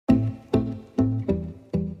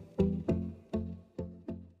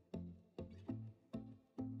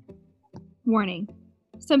Warning: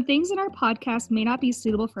 some things in our podcast may not be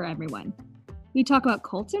suitable for everyone. We talk about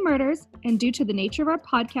cults and murders, and due to the nature of our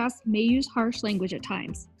podcast, may use harsh language at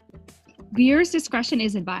times. Viewers' discretion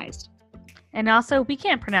is advised. And also, we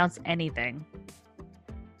can't pronounce anything.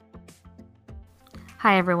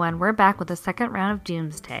 Hi everyone, we're back with the second round of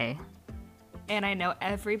Doomsday. And I know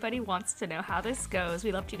everybody wants to know how this goes.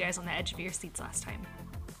 We left you guys on the edge of your seats last time.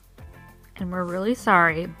 And we're really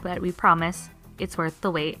sorry, but we promise it's worth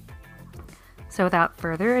the wait. So without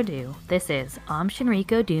further ado, this is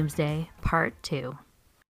Shinriko Doomsday Part 2.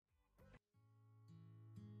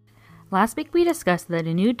 Last week we discussed that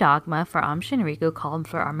a new dogma for Shinriko called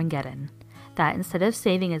for Armageddon. That instead of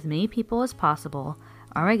saving as many people as possible,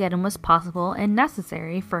 Armageddon was possible and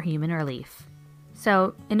necessary for human relief.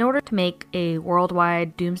 So, in order to make a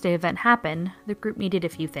worldwide doomsday event happen, the group needed a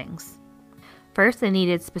few things. First, they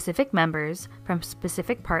needed specific members from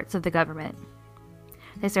specific parts of the government.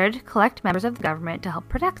 They started to collect members of the government to help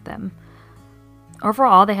protect them.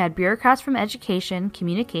 Overall, they had bureaucrats from education,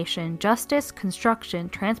 communication, justice, construction,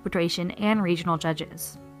 transportation, and regional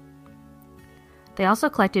judges. They also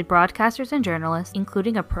collected broadcasters and journalists,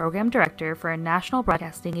 including a program director for a national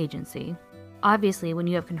broadcasting agency. Obviously, when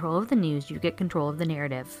you have control of the news, you get control of the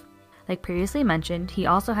narrative. Like previously mentioned, he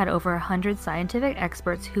also had over 100 scientific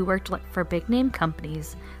experts who worked for big-name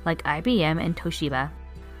companies like IBM and Toshiba.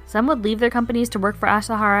 Some would leave their companies to work for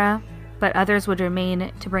Asahara, but others would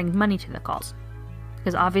remain to bring money to the cult.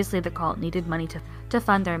 Because obviously the cult needed money to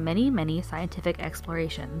fund their many scientific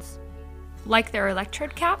explorations. Like their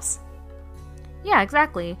electrode caps? Yeah,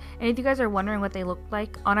 exactly. And if you guys are wondering what they look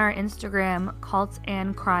like, on our Instagram, Cults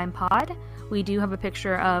and Crime Pod, we do have a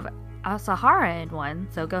picture of Asahara in one,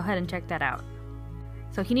 so go ahead and check that out.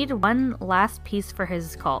 So he needed one last piece for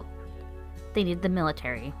his cult. They needed the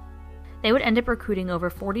military. They would end up recruiting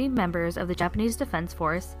over 40 members of the Japanese Defense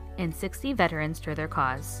Force and 60 veterans to their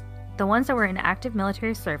cause. The ones that were in active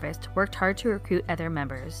military service worked hard to recruit other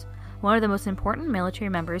members. One of the most important military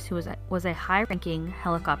members who was a high-ranking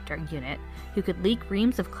helicopter unit who could leak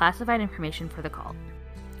reams of classified information for the cult.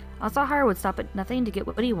 Asahara would stop at nothing to get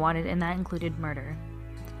what he wanted, and that included murder.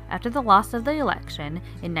 After the loss of the election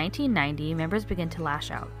in 1990, members began to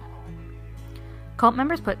lash out. Cult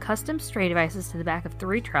members put custom spray devices to the back of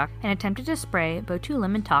 3 trucks and attempted to spray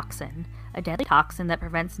botulinum toxin, a deadly toxin that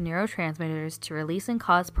prevents neurotransmitters to release and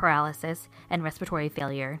cause paralysis and respiratory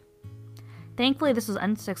failure. Thankfully, this was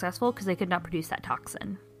unsuccessful because they could not produce that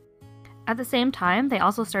toxin. At the same time, they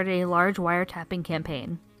also started a large wiretapping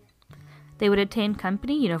campaign. They would obtain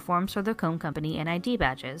company uniforms for the Cone Company and ID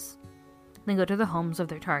badges, then go to the homes of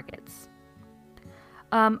their targets.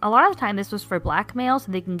 A lot of the time, this was for blackmail,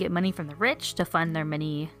 so they can get money from the rich to fund their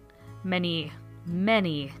many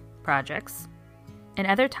projects. And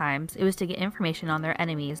other times, it was to get information on their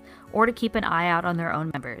enemies or to keep an eye out on their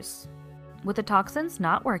own members. With the toxins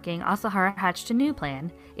not working, Asahara hatched a new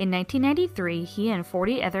plan. In 1993, he and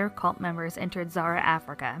 40 other cult members entered Zara,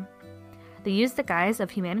 Africa. They used the guise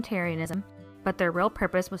of humanitarianism, but their real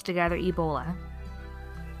purpose was to gather Ebola.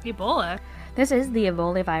 Ebola? This is the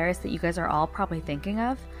Ebola virus that you guys are all probably thinking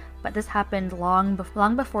of, but this happened long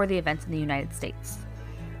before the events in the United States.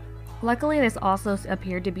 Luckily, this also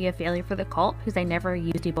appeared to be a failure for the cult because they never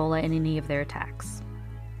used Ebola in any of their attacks.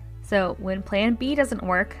 So, when Plan B doesn't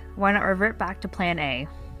work, why not revert back to Plan A?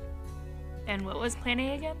 And what was Plan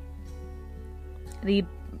A again? The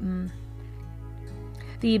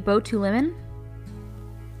botulinum?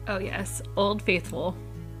 Oh yes, Old Faithful.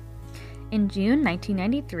 In June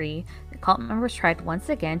 1993, the cult members tried once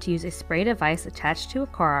again to use a spray device attached to a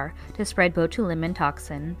car to spread botulinum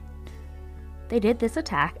toxin. They did this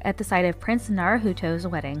attack at the site of Prince Naruhito's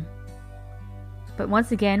wedding. But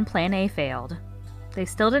once again, Plan A failed. They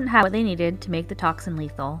still didn't have what they needed to make the toxin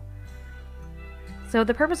lethal. So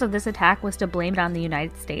the purpose of this attack was to blame it on the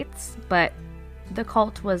United States, but the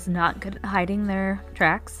cult was not good at hiding their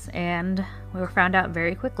tracks, and we were found out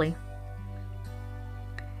very quickly.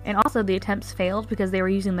 And also the attempts failed because they were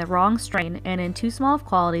using the wrong strain and in too small of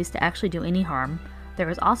quantities to actually do any harm. There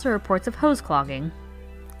was also reports of hose clogging.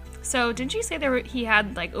 So didn't you say he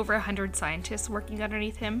had like over 100 scientists working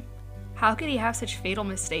underneath him? How could he have such fatal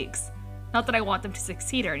mistakes? Not that I want them to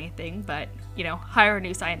succeed or anything, but, hire a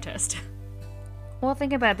new scientist. Well,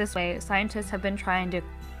 think about it this way. Scientists have been trying to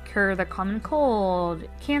cure the common cold,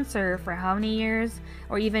 cancer for how many years?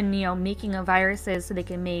 Or even, making viruses so they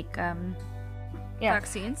can make,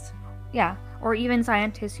 vaccines? Yeah. Or even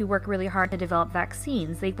scientists who work really hard to develop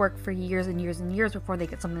vaccines. They work for years and years and years before they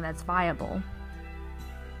get something that's viable.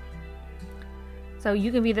 So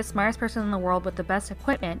you can be the smartest person in the world with the best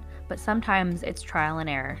equipment, but sometimes it's trial and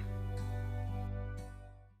error.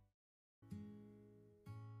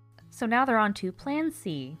 So now they're on to Plan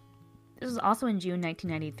C. This was also in June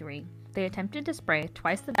 1993. They attempted to spray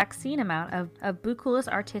twice the vaccine amount of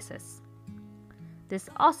Buculus articis. This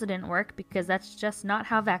also didn't work because that's just not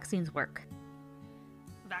how vaccines work.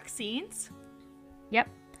 Vaccines? Yep.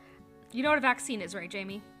 You know what a vaccine is, right,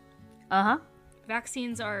 Jamie? Uh-huh.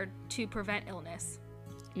 Vaccines are to prevent illness.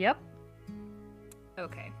 Yep.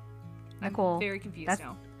 Okay. Nicole, I'm very confused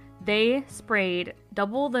now. They sprayed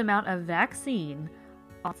double the amount of vaccine.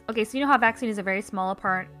 Okay, so you know how vaccine is a very small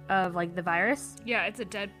part of, like, the virus? Yeah, it's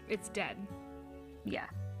dead. Yeah,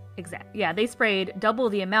 exactly. Yeah, they sprayed double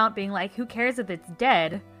the amount, being like, who cares if it's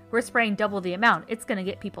dead? We're spraying double the amount. It's going to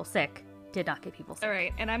get people sick. Did not get people sick. All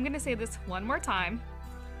right, and I'm going to say this one more time.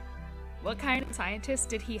 What kind of scientist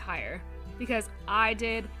did he hire? Because I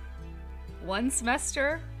did 1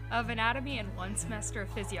 semester of anatomy and 1 semester of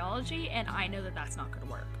physiology, and I know that that's not going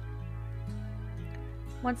to work.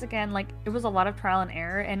 Once again, like, it was a lot of trial and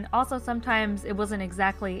error, and also sometimes it wasn't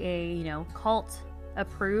exactly a,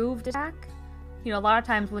 cult-approved attack. A lot of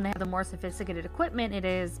times when they have the more sophisticated equipment, it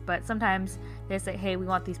is, but sometimes they say, hey, we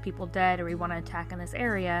want these people dead, or we want to attack in this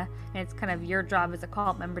area, and it's kind of your job as a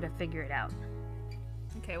cult member to figure it out.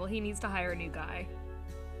 Okay, well, he needs to hire a new guy.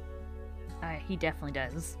 He definitely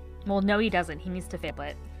does. Well, no, he doesn't. He needs to fail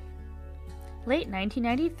it. Late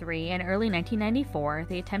 1993 and early 1994,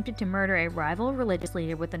 they attempted to murder a rival religious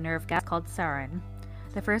leader with a nerve gas called sarin.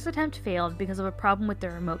 The first attempt failed because of a problem with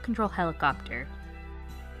the remote control helicopter.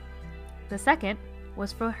 The second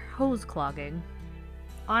was for hose clogging.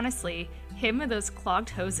 Honestly, him and those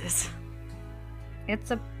clogged hoses.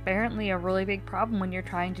 It's apparently a really big problem when you're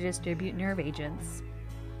trying to distribute nerve agents.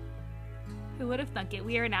 Who would have thunk it?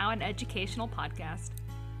 We are now an educational podcast.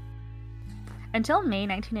 Until May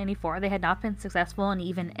 1994, they had not been successful in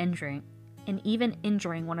even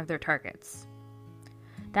injuring one of their targets.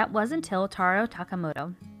 That was until Taro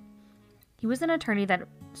Takamoto. He was an attorney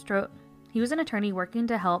working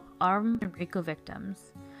to help Aum Shinrikyo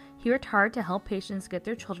victims. He worked hard to help patients get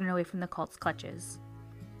their children away from the cult's clutches.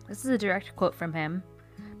 This is a direct quote from him.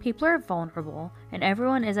 People are vulnerable, and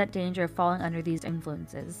everyone is at danger of falling under these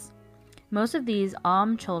influences. Most of these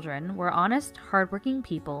Aum children were honest, hardworking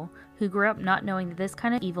people who grew up not knowing that this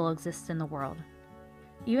kind of evil exists in the world.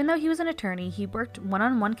 Even though he was an attorney, he worked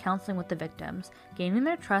one-on-one counseling with the victims, gaining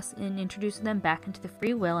their trust and introducing them back into the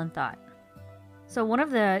free will and thought. So one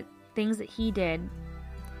of the things that he did,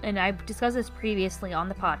 and I discussed this previously on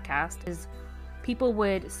the podcast, is people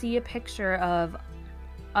would see a picture of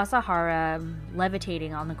Asahara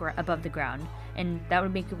levitating on above the ground, and that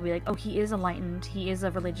would make people be like, oh, he is enlightened, he is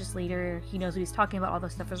a religious leader, he knows what he's talking about, all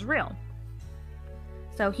this stuff is real.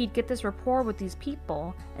 So he'd get this rapport with these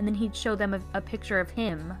people, and then he'd show them a picture of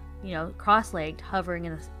him, cross-legged,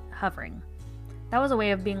 hovering. That was a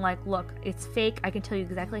way of being like, look, it's fake, I can tell you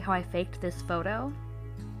exactly how I faked this photo.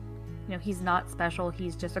 He's not special,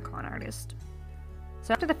 he's just a con artist.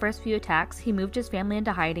 So after the first few attacks, he moved his family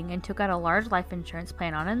into hiding and took out a large life insurance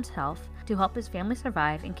plan on himself to help his family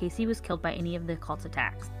survive in case he was killed by any of the cult's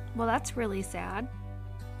attacks. Well, that's really sad.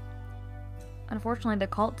 Unfortunately, the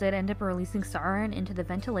cult did end up releasing sarin into the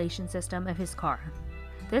ventilation system of his car.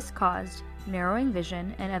 This caused narrowing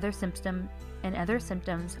vision and other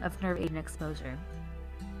symptoms of nerve agent exposure.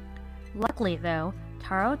 Luckily, though,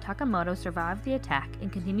 Taro Takamoto survived the attack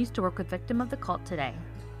and continues to work with victims of the cult today.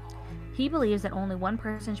 He believes that only one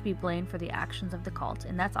person should be blamed for the actions of the cult,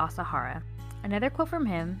 and that's Asahara. Another quote from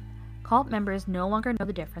him, cult members no longer know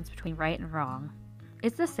the difference between right and wrong.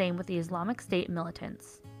 It's the same with the Islamic State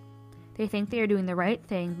militants. They think they are doing the right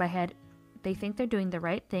thing by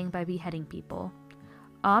beheading people.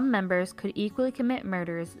 Aum members could equally commit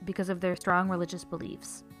murders because of their strong religious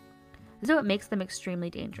beliefs. This is what makes them extremely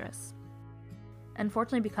dangerous.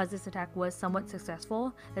 Unfortunately, because this attack was somewhat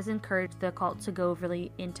successful, this encouraged the cult to go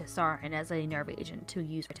really into sarin as a nerve agent to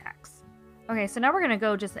use for attacks. Okay, so now we're going to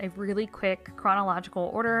go just a really quick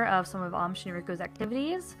chronological order of some of Aum Shinrikyo's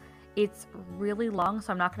activities. It's really long,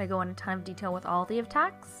 so I'm not going to go into a ton of detail with all the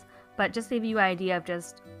attacks, but just to give you an idea of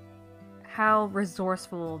just how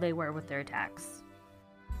resourceful they were with their attacks.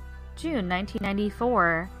 June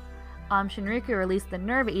 1994, Aum Shinrikyo released the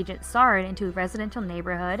nerve agent sarin into a residential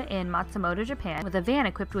neighborhood in Matsumoto, Japan, with a van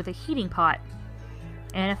equipped with a heating pot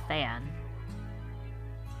and a fan.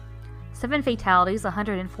 7 fatalities,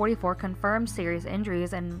 144 confirmed serious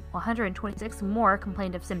injuries, and 126 more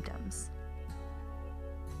complained of symptoms.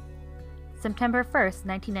 September 1st,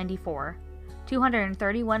 1994,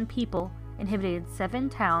 231 people inhabited 7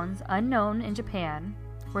 towns unknown in Japan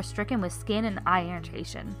were stricken with skin and eye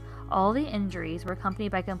irritation. All the injuries were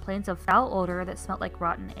accompanied by complaints of foul odor that smelled like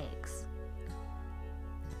rotten eggs.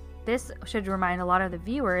 This should remind a lot of the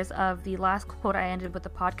viewers of the last quote I ended with the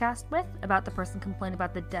podcast with about the person complaining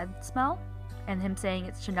about the dead smell and him saying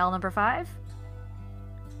it's Chanel number 5.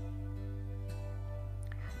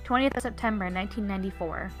 20th of September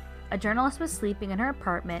 1994. A journalist was sleeping in her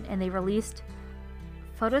apartment and they released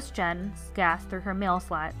photosgen gas through her mail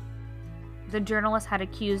slot. The journalist had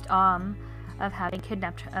accused of having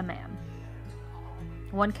kidnapped a man.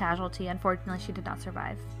 One casualty, unfortunately she did not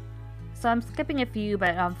survive. So I'm skipping a few,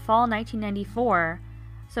 but fall 1994.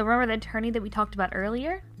 So remember the attorney that we talked about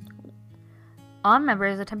earlier?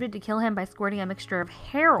 Members attempted to kill him by squirting a mixture of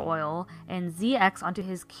hair oil and ZX onto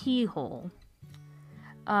his keyhole.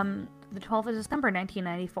 The 12th of December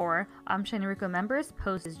 1994, Shinriko members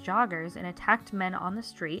posed as joggers and attacked men on the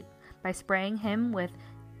street by spraying him with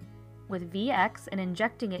VX and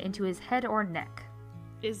injecting it into his head or neck.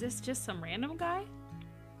 Is this just some random guy?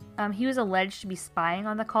 He was alleged to be spying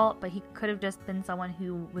on the cult, but he could have just been someone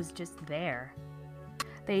who was just there.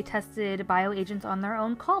 They tested bioagents on their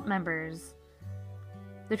own cult members.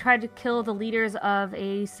 They tried to kill the leaders of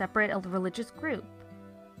a separate religious group.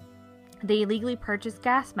 They illegally purchased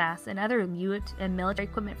gas masks and other military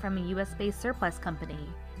equipment from a US-based surplus company.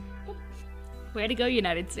 Way to go,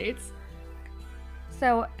 United States.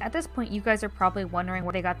 So, at this point, you guys are probably wondering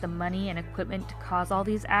where they got the money and equipment to cause all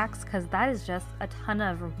these acts, because that is just a ton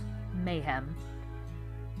of mayhem.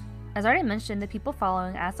 As already mentioned, the people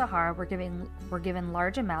following Asahara were given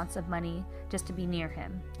large amounts of money just to be near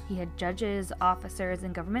him. He had judges, officers,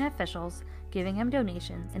 and government officials giving him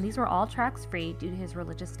donations, and these were all tax-free due to his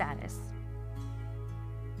religious status.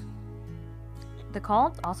 The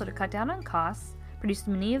cult, also to cut down on costs, produced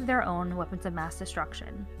many of their own weapons of mass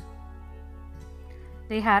destruction.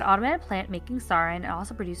 They had automated plant making sarin and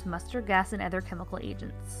also produced mustard gas and other chemical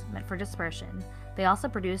agents meant for dispersion. They also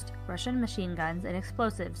produced Russian machine guns and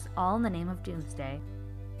explosives, all in the name of Doomsday.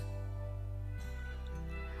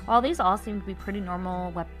 While these all seemed to be pretty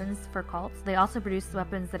normal weapons for cults, they also produced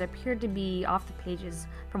weapons that appeared to be off the pages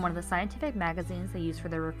from one of the scientific magazines they used for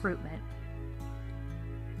their recruitment.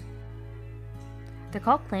 The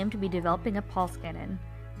cult claimed to be developing a pulse cannon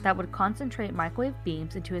that would concentrate microwave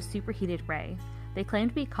beams into a superheated ray. They claimed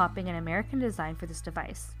to be copying an American design for this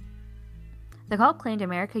device. The cult claimed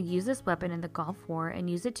America used this weapon in the Gulf War and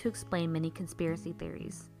used it to explain many conspiracy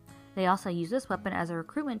theories. They also used this weapon as a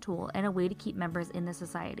recruitment tool and a way to keep members in the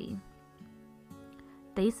society.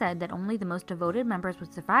 They said that only the most devoted members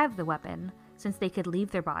would survive the weapon, since they could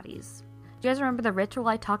leave their bodies. Do you guys remember the ritual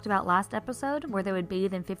I talked about last episode, where they would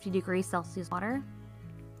bathe in 50 degrees Celsius water?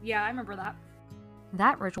 Yeah, I remember that.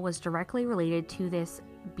 That ritual was directly related to this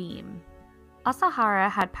beam. Asahara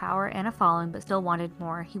had power and a following, but still wanted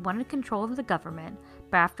more. He wanted control of the government,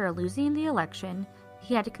 but after losing the election,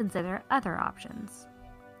 he had to consider other options.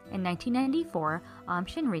 In 1994,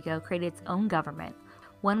 Shinriko created its own government,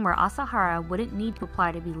 one where Asahara wouldn't need to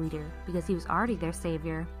apply to be leader, because he was already their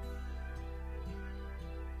savior.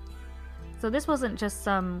 So this wasn't just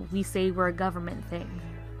some we say we're a government thing.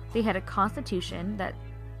 They had a constitution that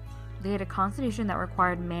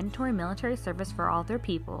required mandatory military service for all their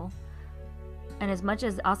people. And as much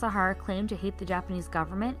as Asahara claimed to hate the Japanese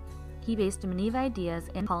government, he based many of ideas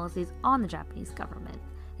and policies on the Japanese government.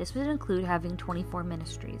 This would include having 24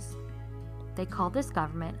 ministries. They called this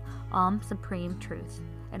government Supreme Truth,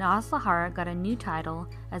 and Asahara got a new title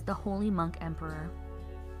as the Holy Monk Emperor.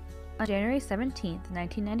 On January 17,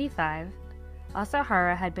 1995,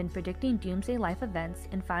 Asahara had been predicting doomsday life events,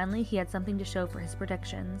 and finally he had something to show for his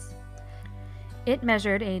predictions. It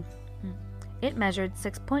measured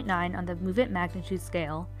 6.9 on the movement magnitude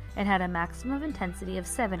scale and had a maximum intensity of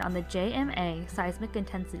 7 on the JMA seismic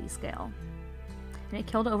intensity scale. And it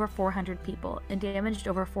killed over 400 people and damaged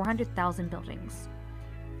over 400,000 buildings.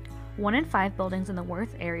 1 in 5 buildings in the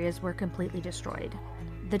worst areas were completely destroyed.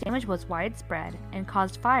 The damage was widespread and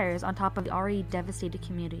caused fires on top of the already devastated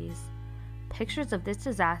communities. Pictures of this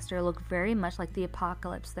disaster look very much like the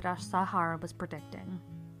apocalypse that Asahara was predicting.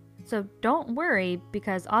 So don't worry,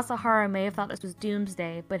 because Asahara may have thought this was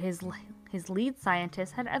doomsday, but his lead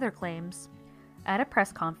scientist had other claims. At a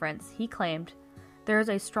press conference, he claimed, "There is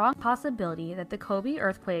a strong possibility that the Kobe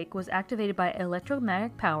earthquake was activated by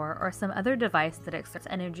electromagnetic power or some other device that exerts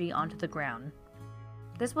energy onto the ground."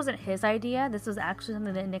 This wasn't his idea, this was actually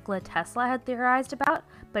something that Nikola Tesla had theorized about,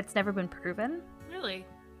 but it's never been proven. Really?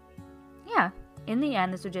 Yeah, in the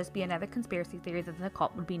end this would just be another conspiracy theory that the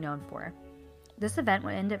cult would be known for. This event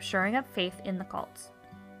would end up shoring up faith in the cult.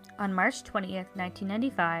 On March 20th,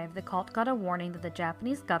 1995, the cult got a warning that the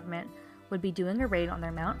Japanese government would be doing a raid on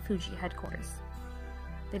their Mount Fuji headquarters.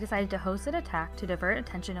 They decided to host an attack to divert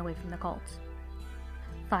attention away from the cult.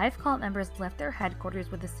 5 cult members left their headquarters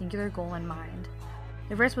with a singular goal in mind.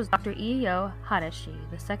 The first was Dr. Iyo Hadashi.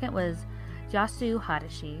 The second was Yasu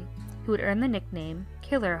Hadashi, who would earn the nickname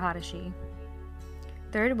Killer Hadashi.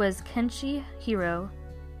 Third was Kenshi Hiro,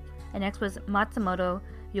 and next was Matsumoto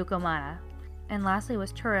Yokomata, and lastly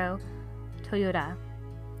was Turo Toyoda.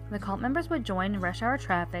 The cult members would join rush hour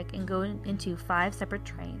traffic and go into 5 separate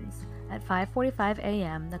trains. At 5:45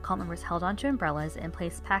 a.m., the cult members held onto umbrellas and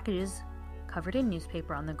placed packages covered in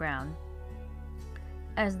newspaper on the ground.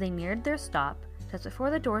 As they neared their stop, just before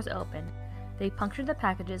the doors opened, they punctured the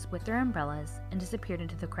packages with their umbrellas and disappeared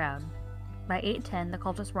into the crowd. By 8:10, the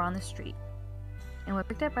cultists were on the street and were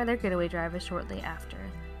picked up by their getaway driver shortly after.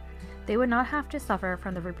 They would not have to suffer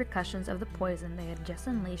from the repercussions of the poison they had just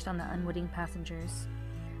unleashed on the unwitting passengers.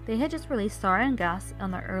 They had just released sarin gas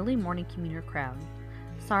on the early morning commuter crowd.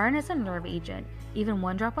 Sarin is a nerve agent. Even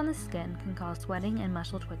one drop on the skin can cause sweating and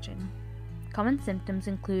muscle twitching. Common symptoms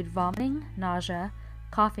include vomiting, nausea,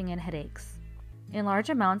 coughing, and headaches. In large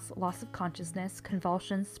amounts, loss of consciousness,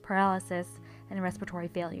 convulsions, paralysis, and respiratory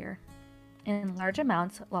failure. In large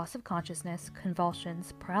amounts, loss of consciousness,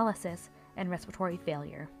 convulsions, paralysis, and respiratory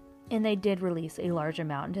failure. And they did release a large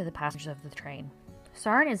amount into the passengers of the train.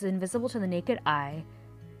 Sarin is invisible to the naked eye,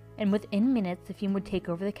 and within minutes the fume would take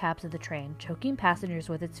over the cabs of the train, choking passengers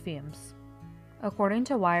with its fumes. According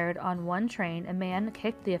to Wired, on one train, a man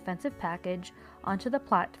kicked the offensive package onto the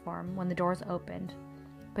platform when the doors opened,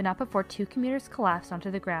 but not before 2 commuters collapsed onto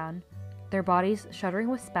the ground, their bodies shuddering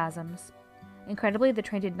with spasms. Incredibly, the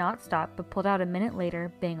train did not stop, but pulled out a minute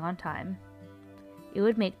later, bang on time. It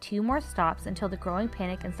would make 2 more stops until the growing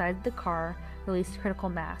panic inside the car released critical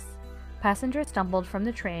mass. Passengers stumbled from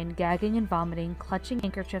the train, gagging and vomiting, clutching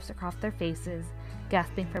handkerchiefs across their faces,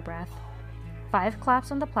 gasping for breath. 5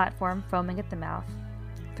 collapsed on the platform, foaming at the mouth.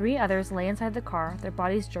 3 others lay inside the car, their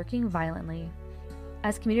bodies jerking violently.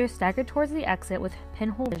 As commuters staggered towards the exit with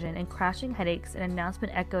pinhole vision and crashing headaches, an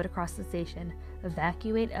announcement echoed across the station: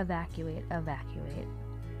 "Evacuate, evacuate, evacuate."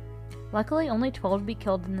 Luckily, only 12 would be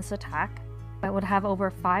killed in this attack, but would have over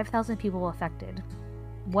 5,000 people affected.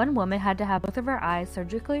 One woman had to have both of her eyes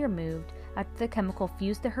surgically removed after the chemical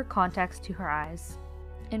fused her contacts to her eyes.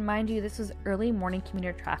 And mind you, this was early morning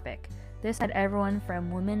commuter traffic. This had everyone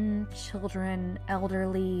from women, children,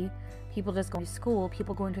 elderly, people just going to school,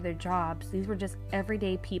 people going to their jobs. These were just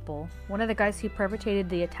everyday people. One of the guys who perpetrated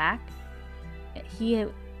the attack, he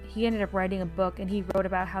ended up writing a book, and he wrote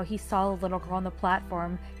about how he saw a little girl on the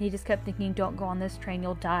platform, and he just kept thinking, "Don't go on this train,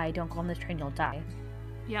 you'll die. Don't go on this train, you'll die."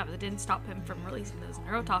 Yeah, but it didn't stop him from releasing those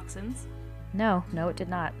neurotoxins. No, it did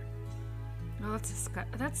not. Oh,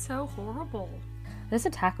 that's so horrible. This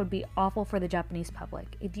attack would be awful for the Japanese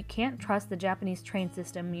public. If you can't trust the Japanese train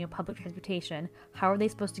system, public transportation, how are they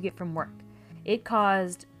supposed to get from work? It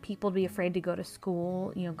caused people to be afraid to go to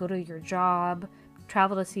school, go to your job,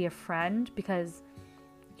 travel to see a friend, because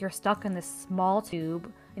you're stuck in this small tube,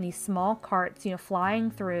 in these small carts, flying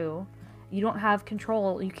through. You don't have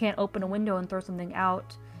control. You can't open a window and throw something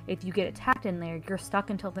out. If you get attacked in there, you're stuck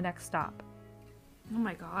until the next stop. Oh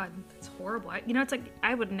my god, that's horrible. It's like,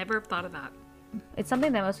 I would never have thought of that. It's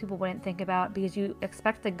something that most people wouldn't think about, because you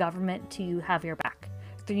expect the government to have your back.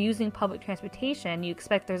 If they're using public transportation, you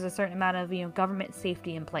expect there's a certain amount of government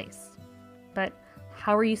safety in place. But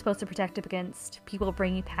how are you supposed to protect against people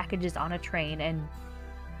bringing packages on a train and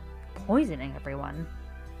poisoning everyone?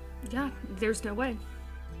 Yeah, there's no way.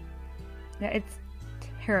 Yeah, it's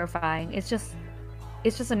terrifying. It's just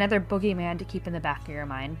another boogeyman to keep in the back of your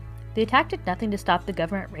mind. The attack did nothing to stop the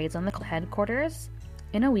government raids on the headquarters.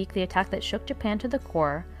 In a week, the attack that shook Japan to the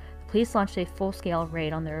core, the police launched a full-scale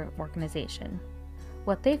raid on their organization.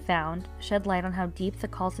 What they found shed light on how deep the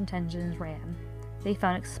cult's intentions ran. They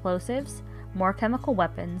found explosives, more chemical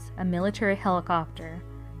weapons, a military helicopter,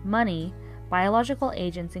 money, biological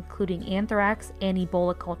agents including anthrax and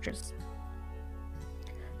Ebola cultures.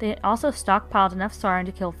 They had also stockpiled enough sarin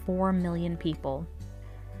to kill 4 million people.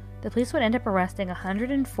 The police would end up arresting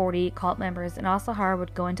 140 cult members, and Asahara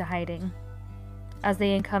would go into hiding, as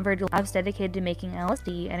they uncovered labs dedicated to making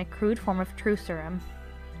LSD and a crude form of true serum,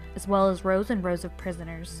 as well as rows and rows of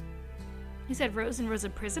prisoners. You said rows and rows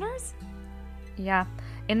of prisoners? Yeah.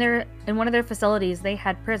 In one of their facilities, they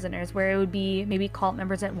had prisoners where it would be maybe cult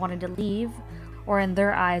members that wanted to leave, or in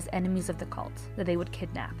their eyes, enemies of the cult that they would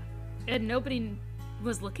kidnap. And nobody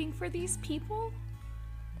was looking for these people?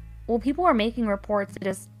 Well, people were making reports,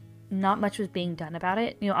 just not much was being done about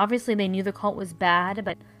it. Obviously they knew the cult was bad,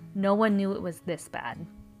 but no one knew it was this bad.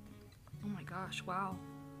 Oh my gosh, wow.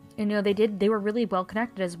 And they were really well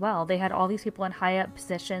connected as well. They had all these people in high up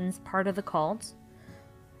positions, part of the cult.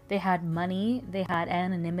 They had money, they had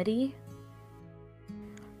anonymity.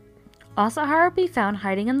 Asahara would be found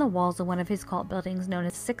hiding in the walls of one of his cult buildings known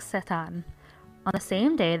as Six Setan. On the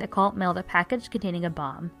same day, the cult mailed a package containing a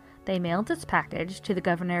bomb. They mailed this package to the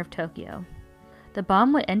governor of Tokyo. The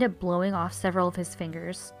bomb would end up blowing off several of his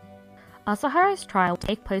fingers. Asahara's trial would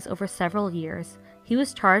take place over several years. He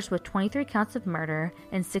was charged with 23 counts of murder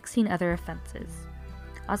and 16 other offenses.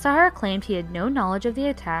 Asahara claimed he had no knowledge of the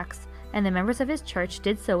attacks, and the members of his church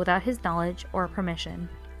did so without his knowledge or permission.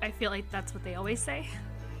 I feel like that's what they always say.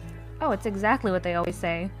 Oh, it's exactly what they always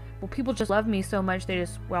say. Well, people just love me so much they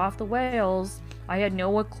just went off the whales. I had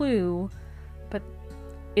no clue. But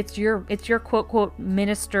it's your quote-quote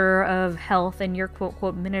minister of health and your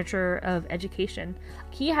quote-quote minister of education.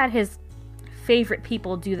 He had his favorite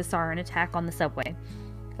people do the sarin attack on the subway.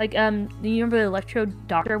 Like, you remember the electro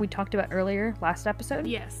doctor we talked about earlier, last episode?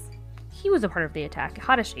 Yes. He was a part of the attack.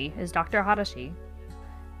 Hadashi is Dr. Hadashi.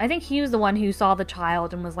 I think he was the one who saw the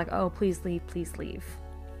child and was like, oh, please leave, please leave.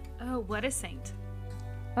 Oh, what a saint.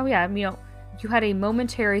 Oh yeah, you had a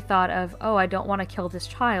momentary thought of, oh, I don't want to kill this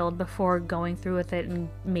child before going through with it and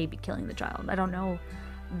maybe killing the child. I don't know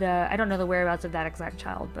the whereabouts of that exact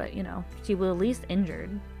child, but she was at least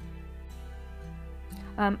injured.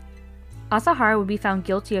 Asahara would be found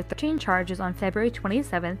guilty of 13 charges on February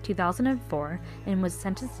 27, 2004, and was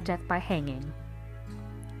sentenced to death by hanging.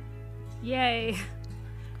 Yay.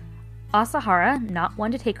 Asahara, not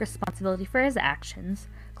one to take responsibility for his actions,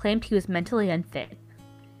 claimed he was mentally unfit.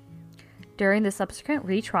 During the subsequent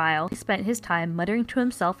retrial, he spent his time muttering to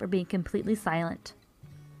himself or being completely silent.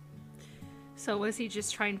 So was he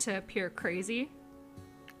just trying to appear crazy?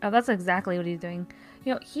 Oh, that's exactly what he's doing.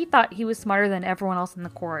 He thought he was smarter than everyone else in the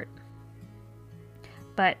court.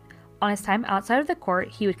 But on his time outside of the court,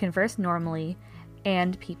 he would converse normally,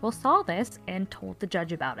 and people saw this and told the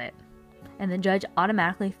judge about it. And the judge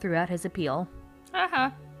automatically threw out his appeal. Uh-huh.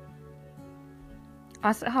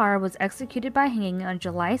 Asahara was executed by hanging on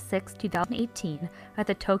July 6, 2018 at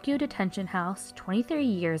the Tokyo Detention House 23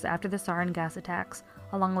 years after the sarin gas attacks,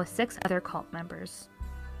 along with 6 other cult members.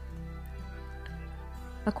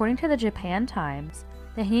 According to the Japan Times,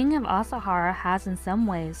 the hanging of Asahara has in some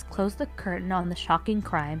ways closed the curtain on the shocking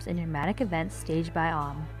crimes and dramatic events staged by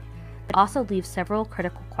Aum. It also leaves several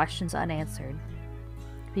critical questions unanswered,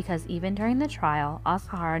 because even during the trial,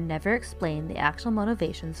 Asahara never explained the actual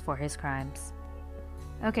motivations for his crimes.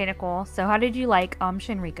 Okay, Nicole, so how did you like Aum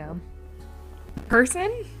Shinrikyo?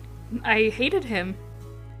 Person? I hated him.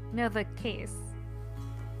 No, the case.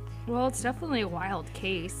 Well, it's definitely a wild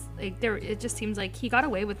case. It just seems like he got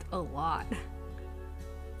away with a lot.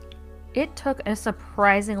 It took a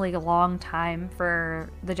surprisingly long time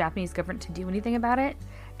for the Japanese government to do anything about it.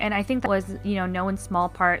 And I think that was, no in small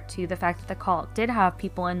part to the fact that the cult did have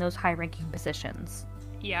people in those high-ranking positions.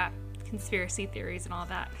 Yeah, conspiracy theories and all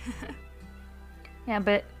that. Yeah,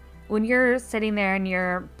 but when you're sitting there and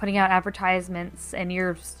you're putting out advertisements and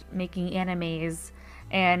you're making animes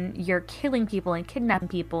and you're killing people and kidnapping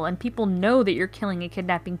people and people know that you're killing and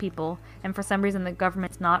kidnapping people and for some reason the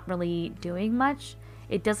government's not really doing much,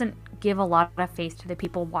 it doesn't give a lot of face to the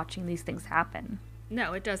people watching these things happen.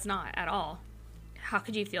 No, it does not at all. How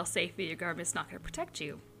could you feel safe that your government's not going to protect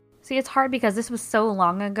you? See, it's hard because this was so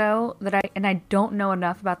long ago that I don't know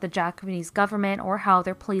enough about the Japanese government or how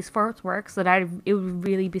their police force works that it would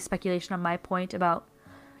really be speculation on my point about,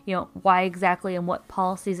 why exactly and what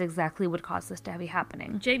policies exactly would cause this to be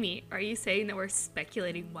happening. Jamie, are you saying that we're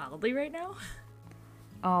speculating wildly right now?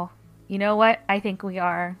 Oh, you know what? I think we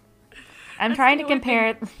are. I'm trying to compare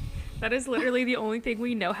it. That is literally the only thing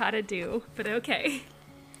we know how to do, but okay.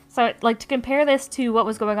 So, to compare this to what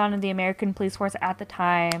was going on in the American police force at the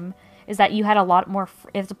time, is that you had a lot more,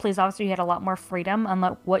 as a police officer, you had a lot more freedom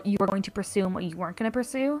on what you were going to pursue and what you weren't going to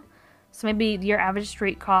pursue. So maybe your average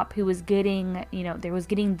street cop who was getting,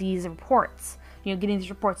 getting these reports, getting these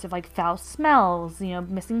reports of, foul smells,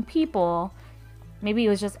 missing people. Maybe it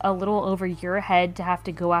was just a little over your head to have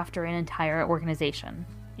to go after an entire organization.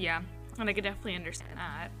 Yeah, and I could definitely understand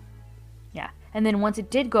that. Yeah. And then once it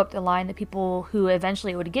did go up the line, the people who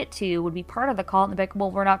eventually it would get to would be part of the cult and be like, well,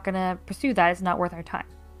 we're not going to pursue that. It's not worth our time.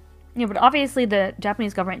 But obviously the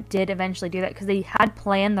Japanese government did eventually do that because they had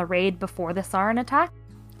planned the raid before the sarin attack.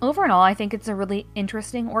 Overall, I think it's a really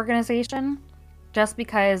interesting organization just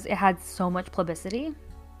because it had so much publicity.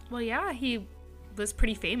 Well, yeah, he was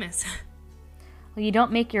pretty famous. Well, you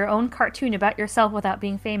don't make your own cartoon about yourself without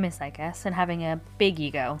being famous, I guess, and having a big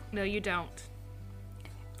ego. No, you don't.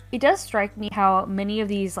 It does strike me how many of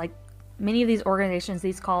these organizations,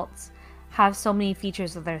 these cults, have so many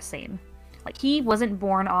features that they're the same. Like, he wasn't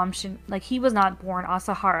born he was not born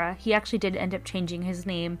Asahara. He actually did end up changing his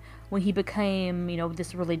name when he became,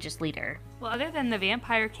 this religious leader. Well, other than the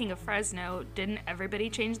Vampire King of Fresno, didn't everybody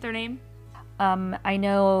change their name? I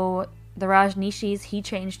know the Rajneeshis, he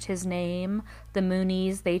changed his name. The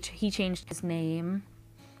Moonies, he changed his name.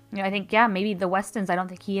 I think, maybe the Westons, I don't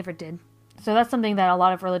think he ever did. So that's something that a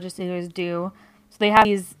lot of religious leaders do. So they have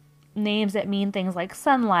these names that mean things like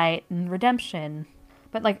sunlight and redemption.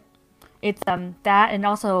 But, like, it's that, and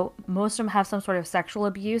also most of them have some sort of sexual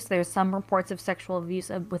abuse. There's some reports of sexual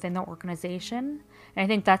abuse within the organization. And I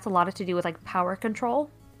think that's a lot to do with, like, power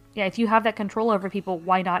control. Yeah, if you have that control over people,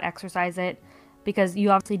 why not exercise it? Because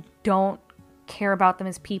you obviously don't care about them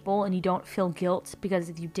as people, and you don't feel guilt, because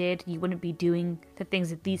if you did, you wouldn't be doing the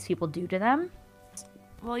things that these people do to them.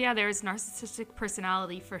 Well, yeah, there's narcissistic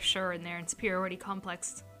personality for sure in there, and superiority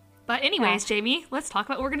complex. But anyways, Jamie, let's talk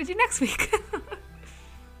about what we're going to do next week.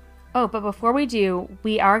 Oh, but before we do,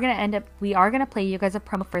 we are gonna play you guys a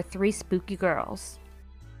promo for 3 Spooky Girls.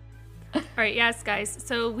 All right, yes, guys.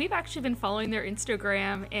 So we've actually been following their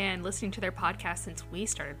Instagram and listening to their podcast since we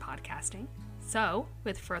started podcasting. So,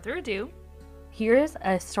 with further ado, here's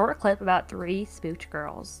a short clip about 3 Spooked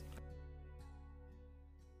Girls.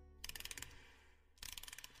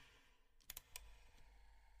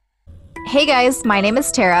 Hey guys, my name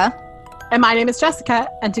is Tara. And my name is Jessica,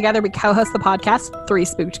 and together we co-host the podcast 3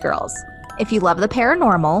 Spooked Girls. If you love the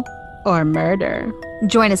paranormal or murder,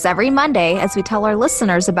 join us every Monday as we tell our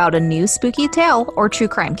listeners about a new spooky tale or true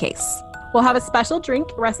crime case. We'll have a special drink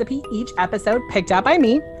recipe each episode picked out by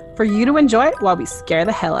me for you to enjoy while we scare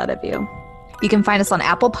the hell out of you. You can find us on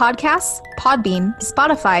Apple Podcasts, Podbean,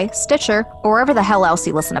 Spotify, Stitcher, or wherever the hell else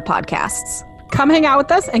you listen to podcasts. Come hang out with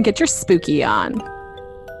us and get your spooky on.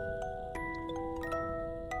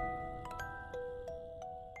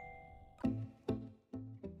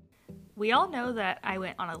 we all know that I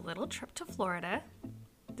went on a little trip to Florida.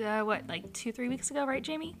 2-3 weeks ago, right,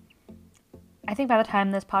 Jamie? I think by the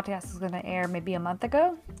time this podcast is going to air, maybe a month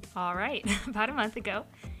ago. All right, about a month ago.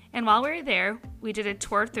 And while we were there, we did a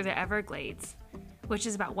tour through the Everglades, which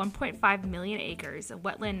is about 1.5 million acres of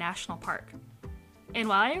wetland national park. And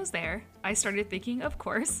while I was there, I started thinking, of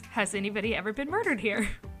course, has anybody ever been murdered here?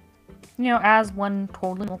 You know, as one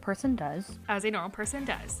totally normal person does. As a normal person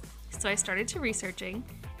does. So I started to researching,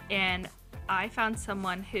 and I found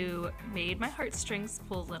someone who made my heartstrings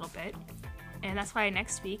pull a little bit. And that's why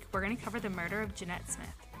next week, we're going to cover the murder of Jeanette Smith.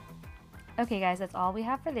 Okay, guys, that's all we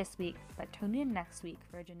have for this week. But tune in next week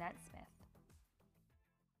for Jeanette Smith.